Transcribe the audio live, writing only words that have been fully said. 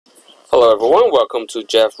Hello everyone, welcome to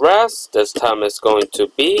Jeff Raz. This time it's going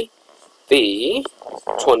to be the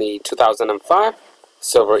 2005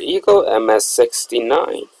 Silver Eagle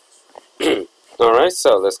MS69. Alright,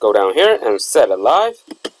 so let's go down here and set it live.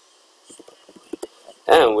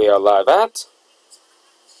 And we are live at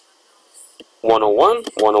 101.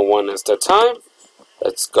 101 is the time.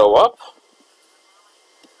 Let's go up.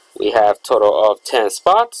 We have total of 10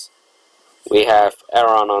 spots. We have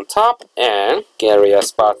Aaron on top and Gary at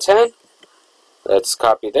spot 10. Let's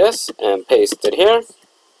copy this and paste it here.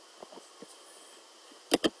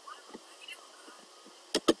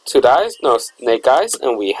 2 dice, no snake eyes,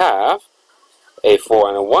 and we have a 4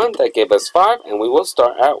 and a 1 that gave us 5, and we will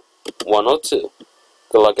start at 102.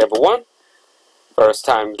 Good luck everyone. First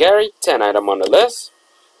time Gary, 10 item on the list.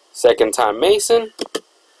 Second time Mason.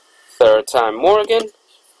 Third time Morgan.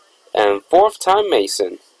 And fourth time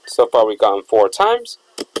Mason. So far we've gotten 4 times.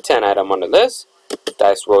 10 item on the list.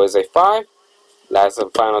 Dice roll is a 5. Last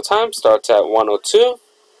and final time starts at 102.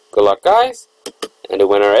 Good luck guys. And the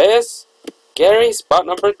winner is Gary, spot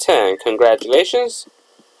number 10. Congratulations.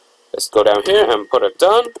 Let's go down here and put it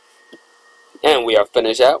done. And we are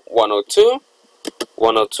finished at 102.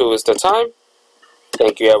 102 is the time.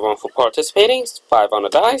 Thank you everyone for participating. 5 on the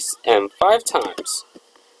dice and 5 times.